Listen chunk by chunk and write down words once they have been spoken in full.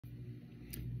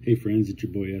Hey friends, it's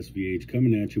your boy SVH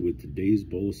coming at you with today's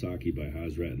Bowl of Saki by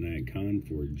Hazrat Inayat Khan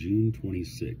for June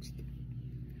 26th.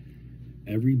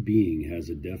 Every being has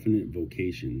a definite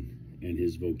vocation, and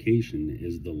his vocation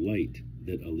is the light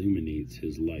that illuminates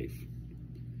his life.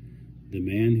 The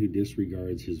man who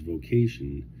disregards his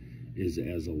vocation is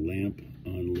as a lamp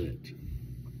unlit.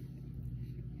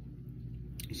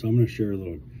 So I'm going to share a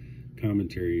little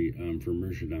commentary for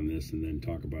Murshid on this and then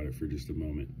talk about it for just a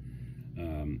moment.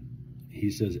 He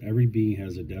says, every being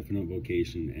has a definite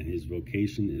vocation, and his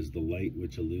vocation is the light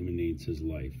which illuminates his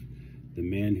life. The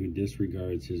man who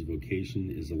disregards his vocation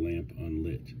is a lamp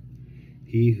unlit.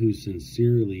 He who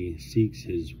sincerely seeks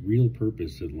his real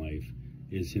purpose in life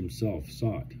is himself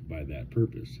sought by that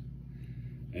purpose.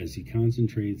 As he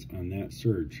concentrates on that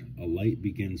search, a light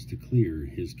begins to clear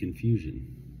his confusion.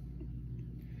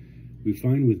 We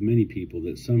find with many people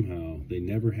that somehow they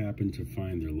never happen to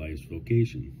find their life's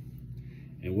vocation.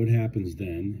 And what happens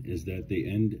then is that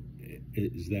in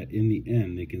the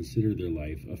end they consider their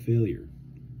life a failure.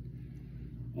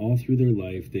 All through their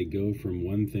life they go from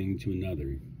one thing to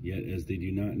another, yet as they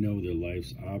do not know their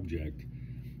life's object,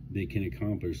 they can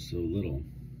accomplish so little.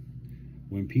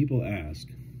 When people ask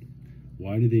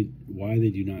why they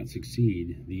do not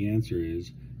succeed, the answer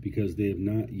is because they have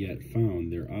not yet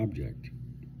found their object.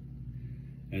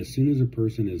 As soon as a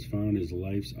person has found his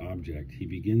life's object, he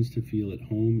begins to feel at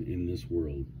home in this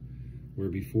world, where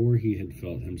before he had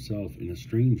felt himself in a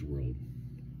strange world.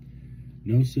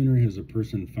 No sooner has a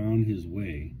person found his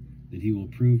way than he will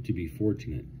prove to be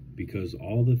fortunate, because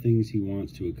all the things he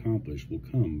wants to accomplish will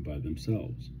come by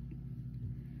themselves.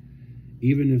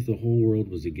 Even if the whole world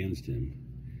was against him,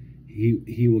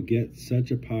 he will get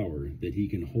such a power that he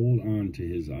can hold on to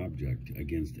his object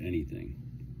against anything.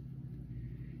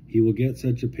 He will get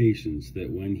such a patience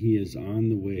that when he is on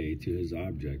the way to his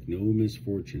object, no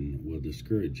misfortune will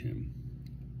discourage him.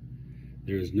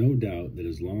 There is no doubt that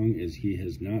as long as he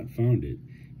has not found it,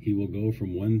 he will go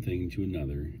from one thing to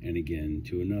another and again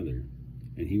to another,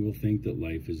 and he will think that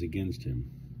life is against him.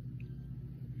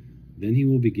 Then he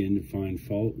will begin to find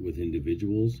fault with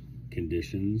individuals,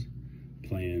 conditions,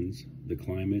 plans, the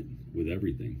climate, with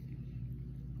everything.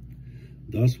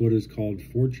 Thus, what is called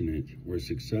fortunate or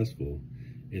successful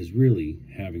is really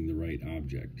having the right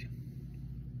object.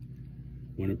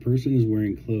 When a person is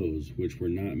wearing clothes which were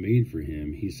not made for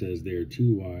him, he says they are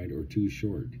too wide or too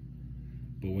short.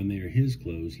 But when they are his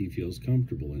clothes, he feels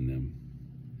comfortable in them.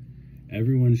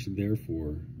 Everyone should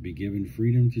therefore be given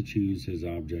freedom to choose his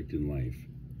object in life.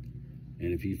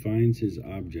 And if he finds his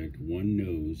object, one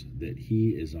knows that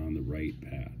he is on the right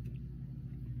path.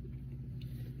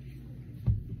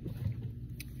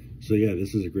 So yeah,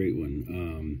 this is a great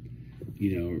one.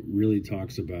 Really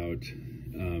talks about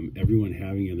everyone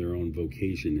having their own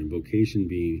vocation, and vocation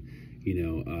being,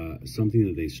 something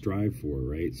that they strive for,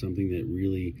 right? Something that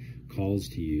really calls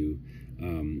to you.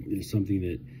 Something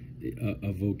that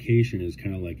a vocation is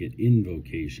kind of like an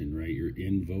invocation, right? You're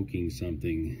invoking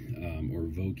something or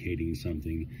vocating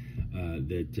something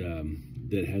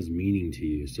that has meaning to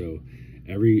you. So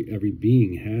every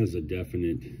being has a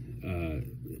definite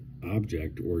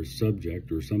object or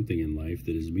subject or something in life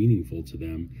that is meaningful to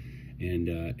them, and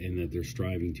that they're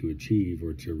striving to achieve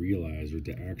or to realize or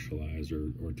to actualize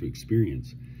or to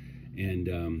experience. And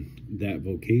that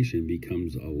vocation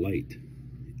becomes a light,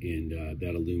 and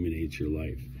that illuminates your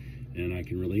life. And I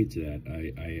can relate to that.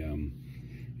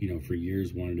 I for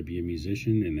years wanted to be a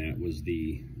musician, and that was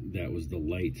the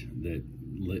light that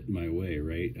lit my way,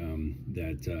 right?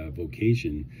 That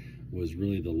vocation was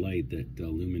really the light that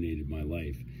illuminated my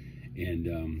life.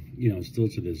 And, still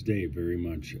to this day, very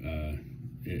much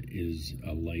it is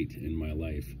a light in my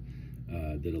life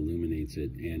that illuminates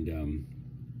it. And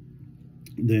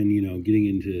then, getting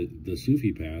into the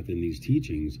Sufi path and these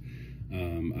teachings,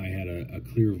 I had a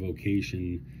clear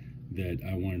vocation that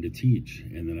I wanted to teach,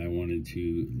 and that I wanted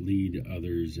to lead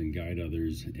others and guide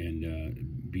others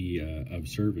and be of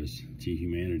service to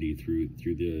humanity through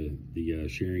the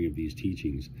sharing of these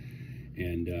teachings.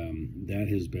 And that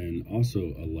has been also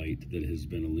a light that has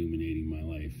been illuminating my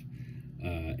life.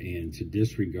 And to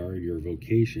disregard your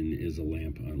vocation is a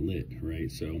lamp unlit,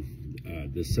 right? So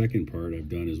the second part I've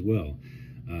done as well.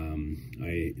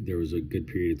 There was a good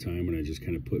period of time when I just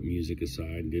kind of put music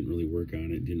aside and didn't really work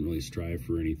on it, didn't really strive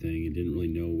for anything, and didn't really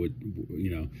know what,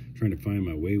 trying to find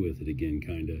my way with it again,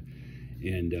 kind of.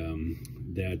 And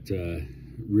that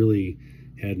really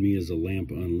had me as a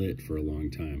lamp unlit for a long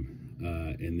time.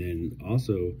 And then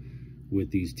also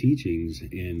with these teachings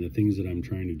and the things that I'm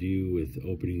trying to do with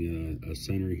opening a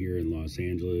center here in Los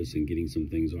Angeles and getting some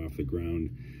things off the ground,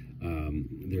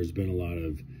 there's been a lot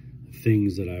of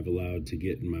things that I've allowed to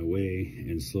get in my way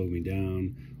and slow me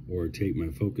down, or take my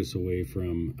focus away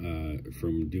from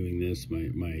doing this.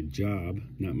 My job,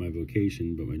 not my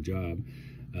vocation, but my job,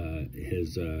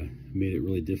 has made it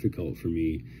really difficult for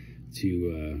me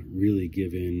to really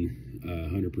give in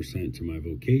 100% to my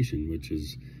vocation, which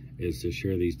is to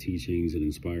share these teachings and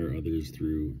inspire others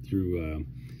through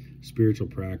spiritual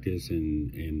practice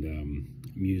and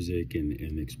music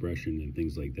and expression and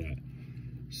things like that.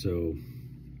 So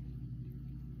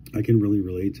I can really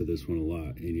relate to this one a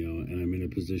lot, and I'm in a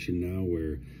position now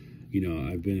where,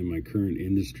 I've been in my current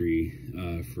industry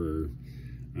for,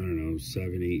 I don't know,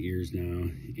 7-8 years now,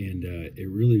 and I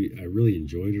really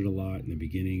enjoyed it a lot in the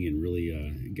beginning, and really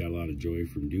got a lot of joy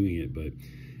from doing it, but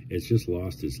it's just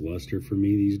lost its luster for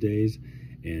me these days,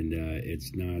 and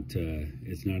it's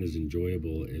not as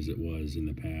enjoyable as it was in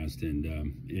the past, and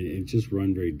it's just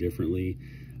run very differently.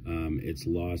 It's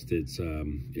lost its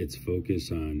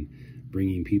focus on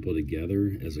bringing people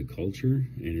together as a culture,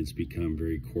 and it's become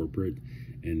very corporate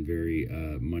and very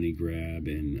money grab,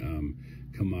 and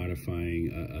commodifying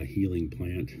a healing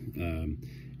plant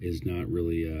is not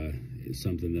really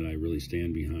something that I really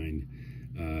stand behind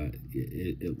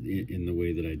in the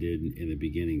way that I did in the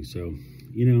beginning. So,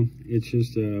 it's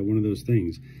just one of those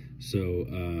things. So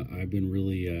I've been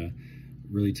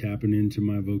really tapping into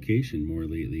my vocation more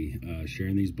lately,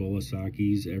 sharing these Bowl of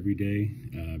Sakis every day,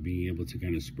 being able to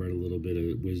kind of spread a little bit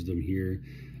of wisdom here,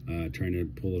 trying to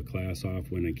pull a class off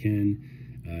when I can,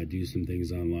 do some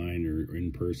things online or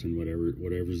in person,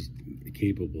 whatever's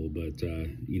capable, but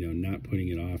not putting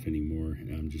it off anymore.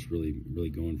 I'm just really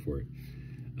going for it.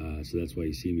 So that's why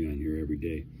you see me on here every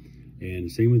day.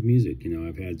 And same with music.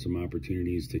 I've had some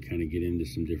opportunities to kind of get into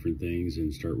some different things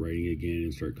and start writing again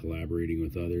and start collaborating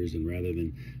with others. And rather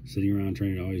than sitting around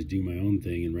trying to always do my own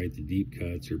thing and write the deep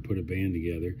cuts or put a band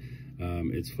together,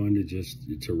 it's fun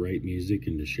to write music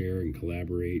and to share and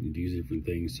collaborate and do different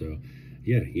things. So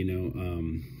yeah,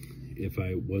 if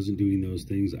I wasn't doing those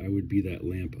things, I would be that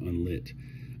lamp unlit,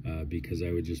 because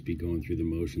I would just be going through the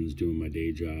motions, doing my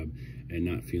day job, and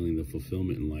not feeling the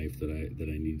fulfillment in life that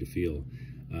I need to feel.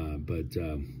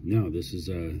 No, this is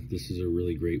a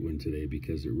really great one today,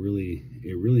 because it really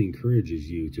encourages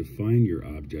you to find your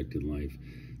object in life,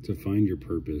 to find your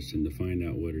purpose, and to find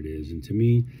out what it is. And to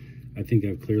me, I think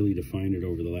I've clearly defined it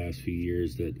over the last few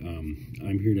years that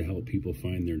I'm here to help people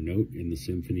find their note in the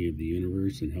symphony of the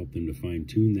universe, and help them to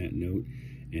fine-tune that note,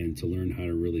 and to learn how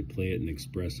to really play it and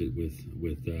express it with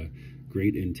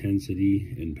great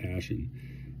intensity and passion.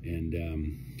 And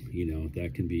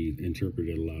that can be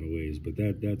interpreted a lot of ways, but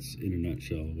that's in a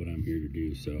nutshell what I'm here to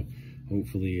do. So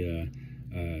hopefully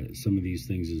some of these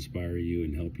things inspire you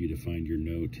and help you to find your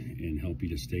note, and help you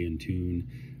to stay in tune,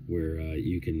 where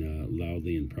you can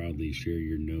loudly and proudly share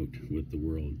your note with the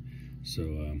world. So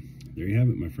there you have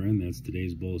it, my friend. That's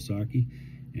today's Bowl of Saki,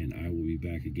 and I will be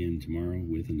back again tomorrow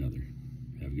with another.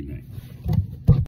 Have a good night.